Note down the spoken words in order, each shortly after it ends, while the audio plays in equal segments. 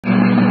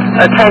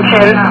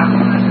Attention,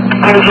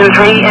 Engine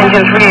 3,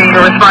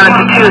 you're responding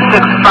to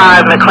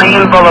 265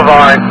 McLean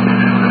Boulevard,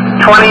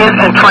 20th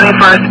and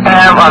 21st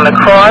Ave on the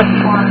cross.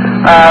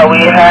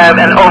 We have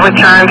an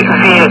overturned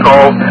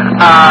vehicle.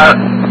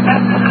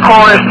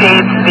 Caller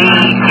states the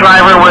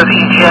driver was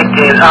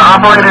ejected.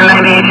 Operator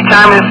 98, your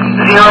time is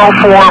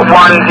 0410.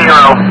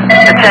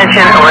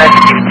 Attention,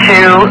 Rescue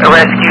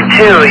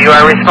 2, you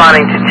are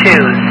responding to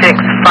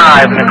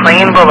 265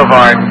 McLean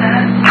Boulevard,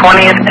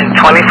 20th and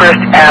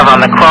 21st Ave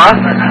on the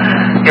cross.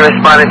 You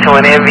responded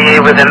to an MVA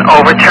with an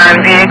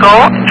overturned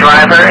vehicle.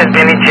 Driver has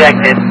been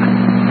ejected.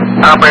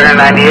 Operator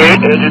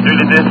 98. Engine 3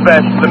 to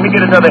dispatch. Let me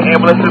get another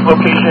ambulance's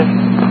location.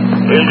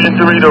 Engine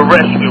 3 to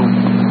rescue.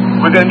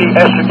 We're going to need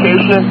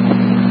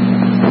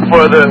extrication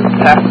for the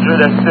passenger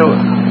that's still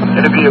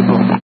in the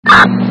vehicle.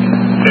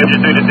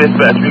 Engine 3 to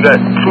dispatch. We got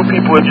 2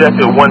 people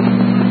ejected, 1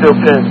 still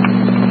pinned.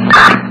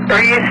 3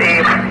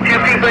 received,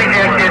 2 people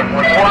ejected,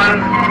 1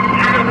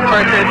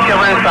 person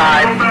still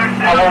inside.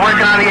 We're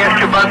working on the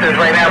extra buses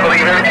right now, I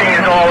believe everything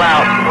is all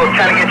out. We'll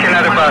try to get you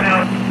another bus.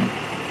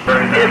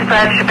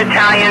 Dispatch to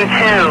Battalion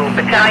 2.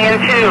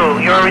 Battalion 2,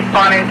 you're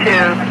responding to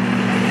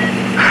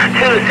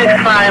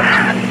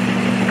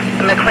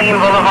 265 McLean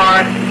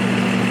Boulevard.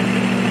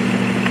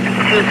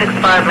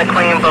 265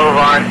 McLean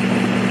Boulevard.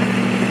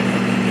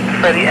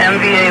 For the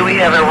MVA, we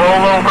have a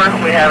rollover,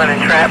 we have an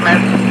entrapment,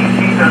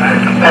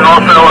 and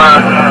also 2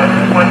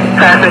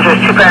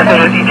 passengers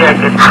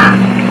ejected.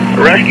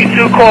 Rescue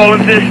 2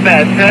 calling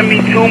dispatch. Send me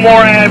 2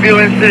 more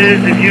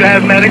ambulances. If you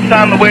have medics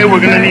on the way,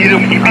 we're going to need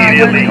them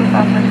immediately.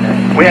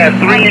 We have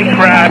 3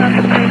 entrapped,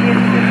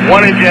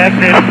 1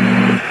 ejected.